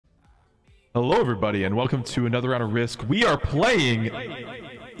Hello, everybody, and welcome to another round of Risk. We are playing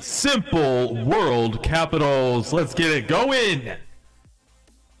Simple World Capitals. Let's get it going.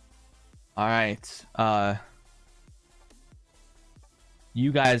 All right.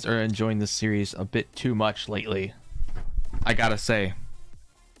 You guys are enjoying this series a bit too much lately. I gotta say,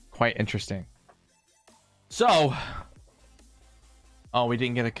 quite interesting. So, oh, we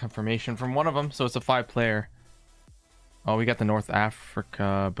didn't get a confirmation from one of them, so it's a 5-player. Oh, we got the North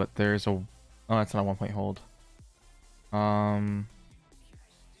Africa, but there's a, oh, that's not a 1-point hold.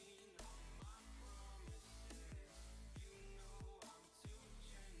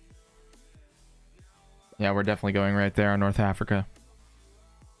 Yeah, we're definitely going right there on North Africa.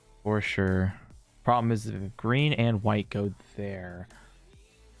 For sure. Problem is if green and white go there,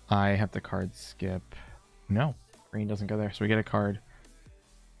 I have the card skip. No, green doesn't go there, so we get a card.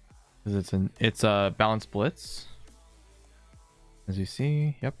 Because it's a balanced blitz. As you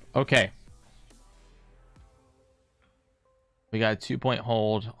see, yep. Okay. We got a 2-point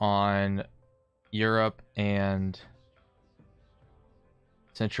hold on Europe and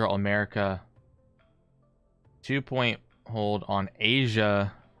Central America. 2-point hold on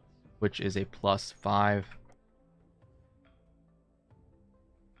Asia, which is a +5.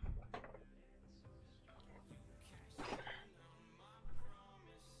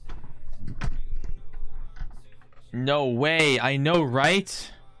 No way. I know,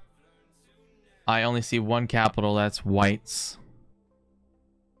 right? I only see one capital. That's whites.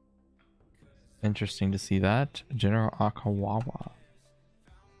 Interesting to see that. General Akawawa.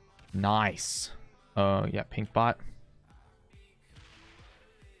 Nice. Oh, yeah, pink bot.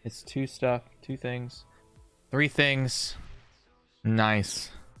 It's 2 stuff, 2 things, 3 things.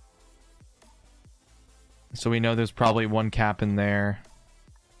 Nice. So we know there's probably 1 cap in there.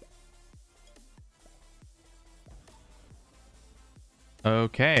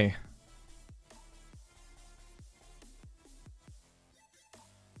 Okay.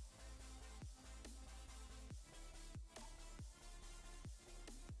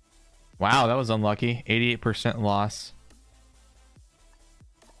 Wow, that was unlucky. 88% loss.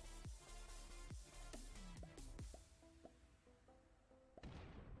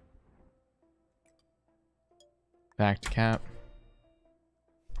 Back to cap.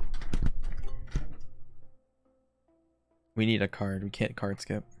 We need a card. We can't card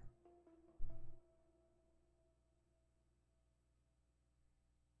skip.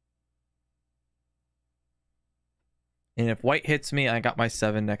 And if white hits me, I got my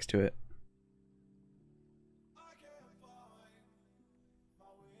 7 next to it.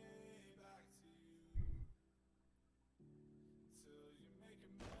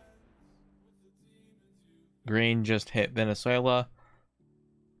 Green just hit Venezuela.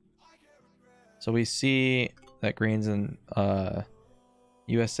 So we see that green's in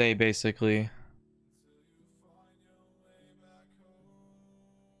USA basically.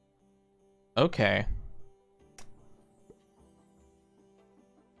 Okay.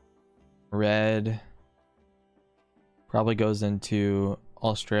 Red probably goes into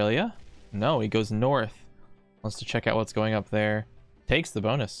Australia. No, he goes north. Wants to check out what's going up there. Takes the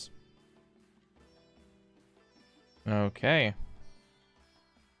bonus. Okay.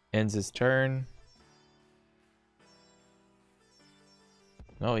 Ends his turn.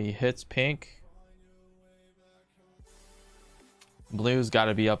 No, he hits pink. Blue's got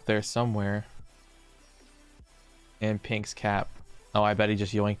to be up there somewhere. And pink's cap. Oh, I bet he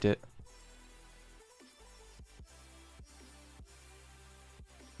just yoinked it.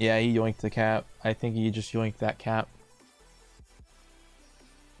 Yeah, he yoinked the cap. I think he just yoinked that cap.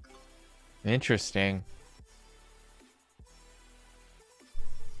 Interesting.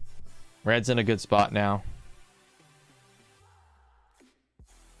 Red's in a good spot now.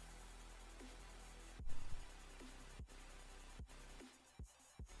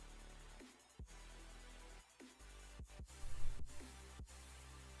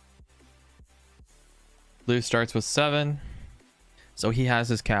 Blue starts with 7. So he has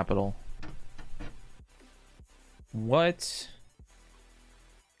his capital. What?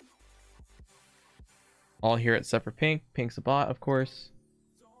 All here except for pink. Pink's a bot, of course.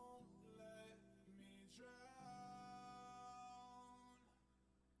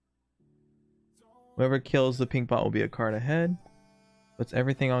 Whoever kills the pink bot will be a card ahead. Puts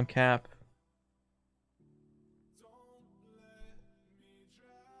everything on cap.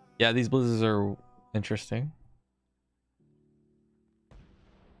 Yeah, these blizzards are interesting.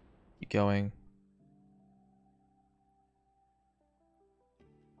 Keep going.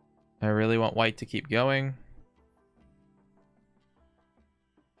 I really want white to keep going.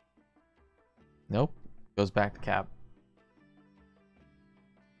 Nope. Goes back to cap.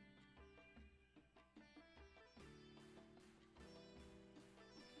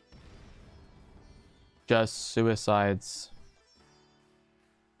 Just suicides.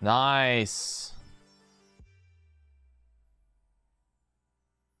 Nice.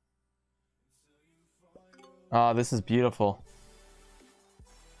 Oh, this is beautiful.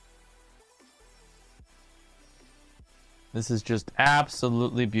 This is just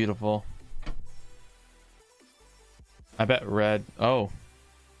absolutely beautiful. I bet red. Oh.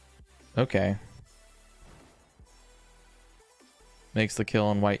 Okay. Makes the kill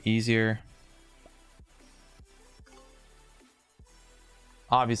on white easier.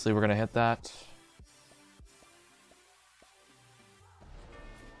 Obviously, we're going to hit that.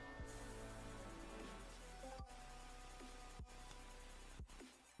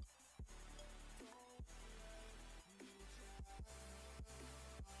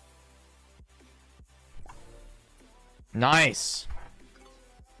 Nice.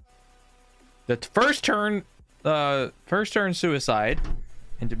 The first turn suicide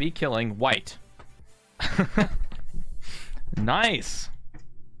and to be killing white. Nice.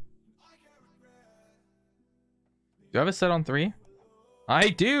 Do I have a set on 3? I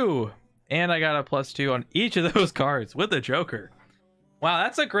do. And I got a +2 on each of those cards with the Joker. Wow,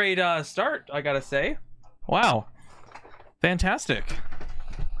 that's a great start, I gotta say. Wow. Fantastic.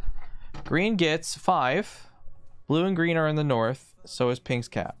 Green gets 5. Blue and green are in the north, so is pink's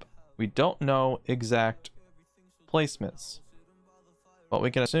cap. We don't know exact placements, but we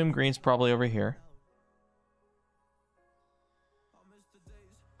can assume green's probably over here.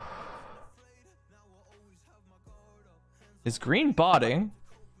 Is green botting?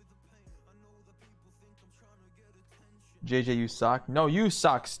 JJ, you suck. No, you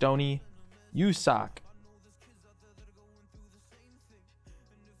suck, Stony. You suck.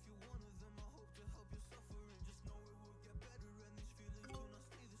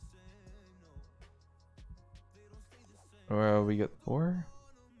 We get 4.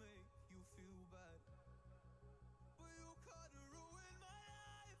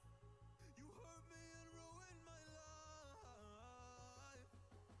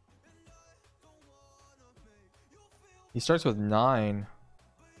 He starts with 9.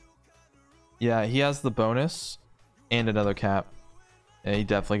 Yeah, he has the bonus and another cap. Yeah, he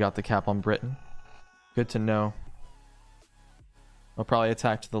definitely got the cap on Britain. Good to know. I'll probably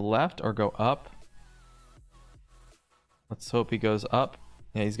attack to the left or go up. Let's hope he goes up.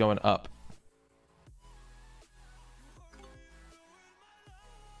 Yeah, he's going up.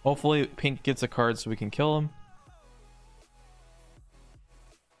 Hopefully pink gets a card so we can kill him.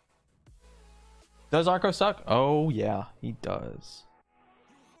 Does Arco suck? Oh yeah, he does.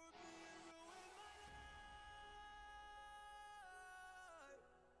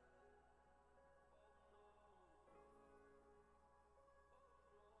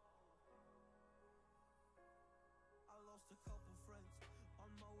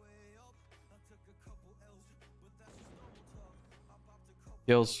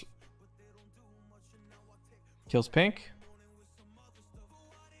 Kills pink.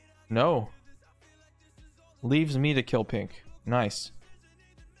 No. Leaves me to kill pink. Nice.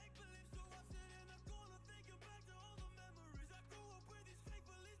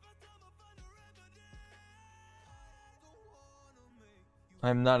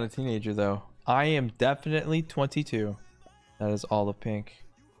 I'm not a teenager though. I am definitely 22. That is all of pink.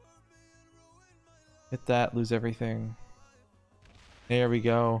 Hit that, lose everything. There we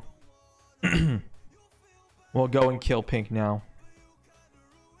go. We'll go and kill pink now.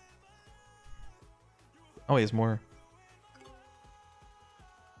 Oh, he has more.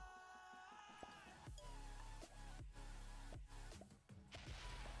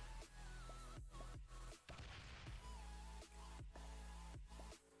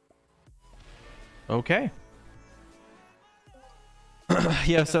 Okay.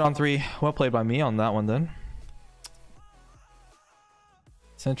 Yeah, set on 3. Well played by me on that one then.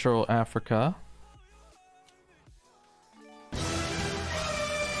 Central Africa.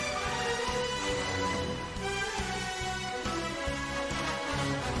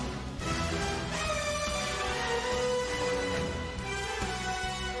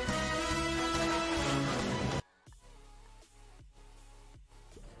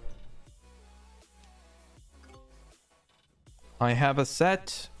 I have a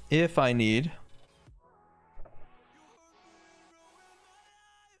set if I need.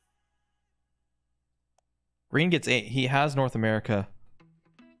 Green gets 8. He has North America.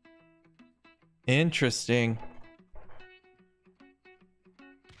 Interesting.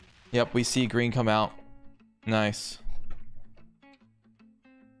 Yep, we see green come out. Nice.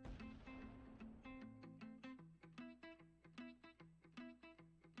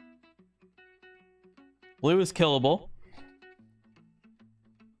 Blue is killable.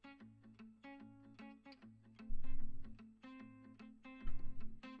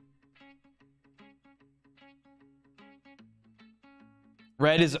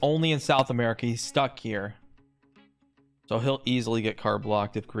 Red is only in South America. He's stuck here. So he'll easily get card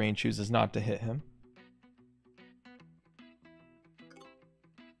blocked if green chooses not to hit him.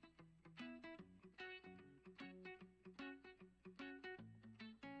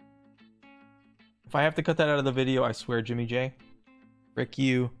 If I have to cut that out of the video, I swear, Jimmy J. Frick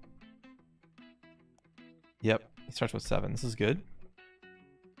you. Yep, he starts with 7. This is good.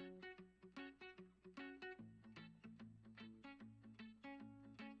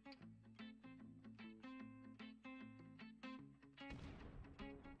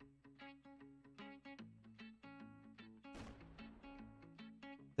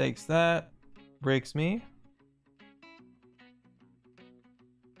 Takes that. Breaks me.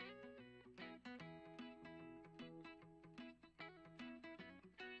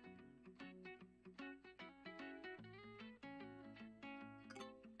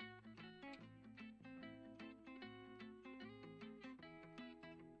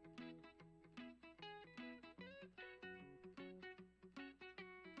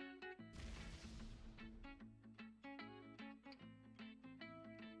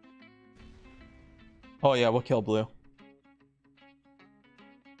 Oh yeah, we'll kill blue.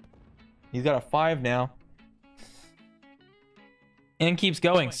 He's got a 5 now. And keeps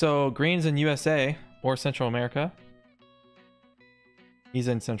going. So green's in USA or Central America. He's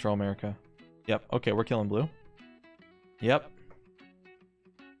in Central America. Yep. Okay, we're killing blue. Yep.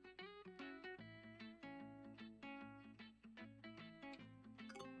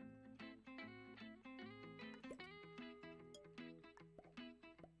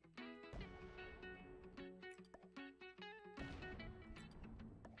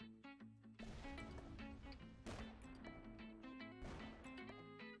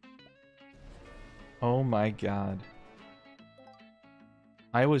 Oh my god.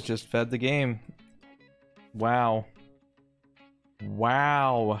 I was just fed the game. Wow.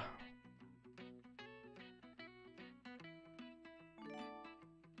 Wow.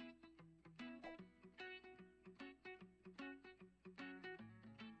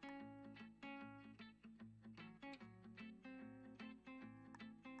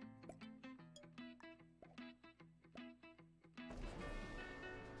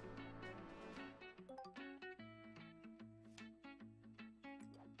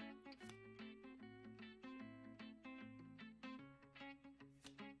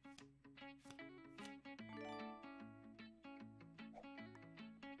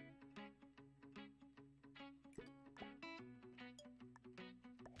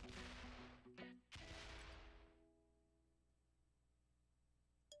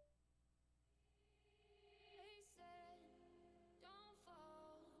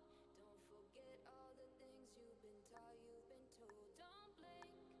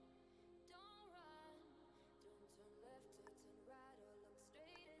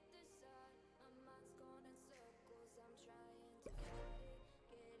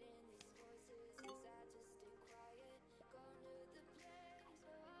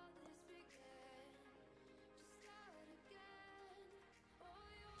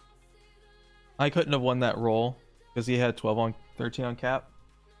 I couldn't have won that roll because he had 12 on 13 on cap.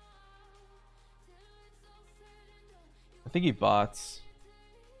 I think he bots.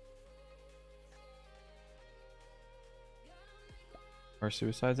 Or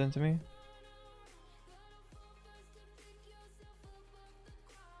suicides into me.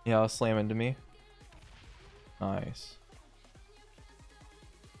 Yeah, I'll slam into me. Nice.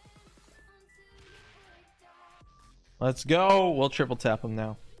 Let's go. We'll triple tap him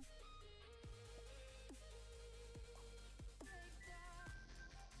now.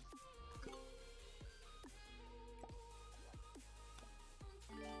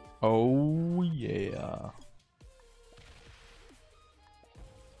 Oh yeah.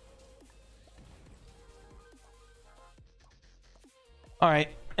 All right.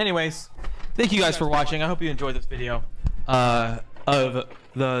 Anyways, thank you guys for watching. I hope you enjoyed this video of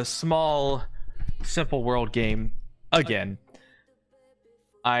the small simple world game again.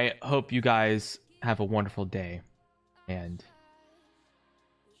 I hope you guys have a wonderful day, and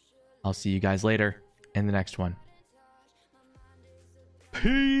I'll see you guys later in the next one.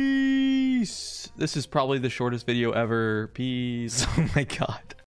 Peace. This is probably the shortest video ever. Peace. Oh my god.